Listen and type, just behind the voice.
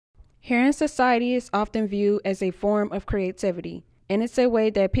Hair in society is often viewed as a form of creativity, and it's a way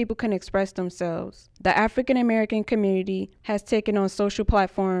that people can express themselves. The African American community has taken on social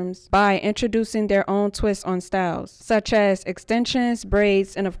platforms by introducing their own twist on styles, such as extensions,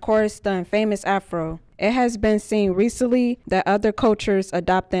 braids, and of course the infamous afro. It has been seen recently that other cultures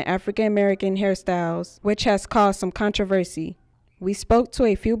adopting African American hairstyles, which has caused some controversy. We spoke to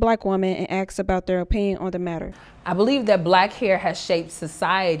a few black women and asked about their opinion on the matter. I believe that black hair has shaped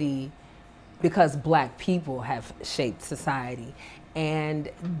society because black people have shaped society. And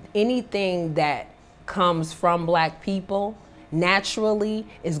anything that comes from black people naturally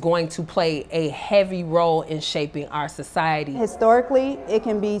is going to play a heavy role in shaping our society. Historically, it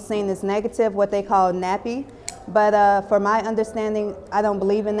can be seen as negative, what they call nappy. But for my understanding, I don't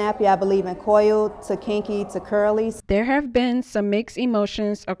believe in nappy. I believe in coiled to kinky to curly. There have been some mixed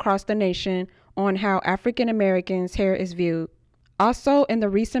emotions across the nation on how African Americans' hair is viewed. Also, in the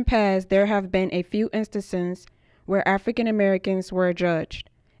recent past, there have been a few instances where African Americans were judged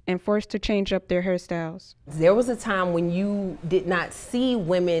and forced to change up their hairstyles. There was a time when you did not see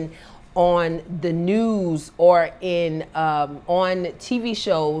women on the news or in on TV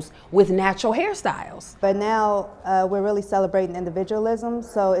shows with natural hairstyles. But now we're really celebrating individualism,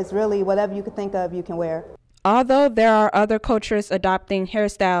 so it's really whatever you can think of, you can wear. Although there are other cultures adopting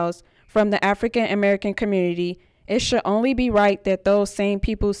hairstyles from the African American community, it should only be right that those same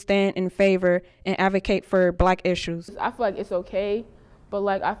people stand in favor and advocate for black issues. I feel like it's okay, but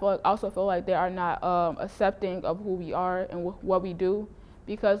like I also feel like they are not accepting of who we are and what we do.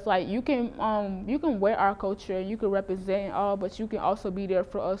 Because like you can wear our culture and you can represent and all, but you can also be there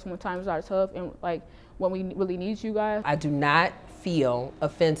for us when times are tough and like when we really need you guys. I do not feel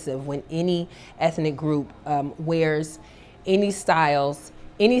offensive when any ethnic group wears any style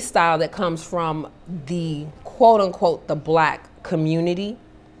that comes from the quote unquote the black community,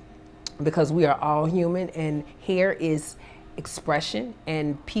 because we are all human and hair is expression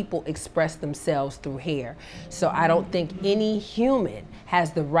and people express themselves through hair. So I don't think any human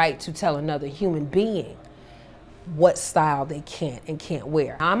has the right to tell another human being what style they can and can't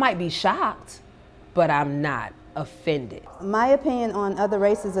wear. I might be shocked, but I'm not offended. My opinion on other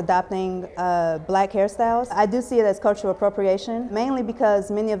races adopting black hairstyles, I do see it as cultural appropriation, mainly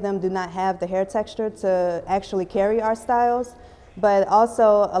because many of them do not have the hair texture to actually carry our styles, but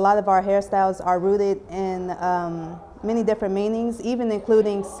also a lot of our hairstyles are rooted in many different meanings, even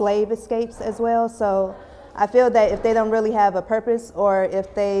including slave escapes as well. So I feel that if they don't really have a purpose, or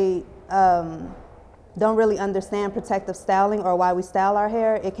if they don't really understand protective styling or why we style our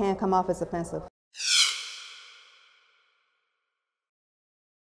hair, it can come off as offensive.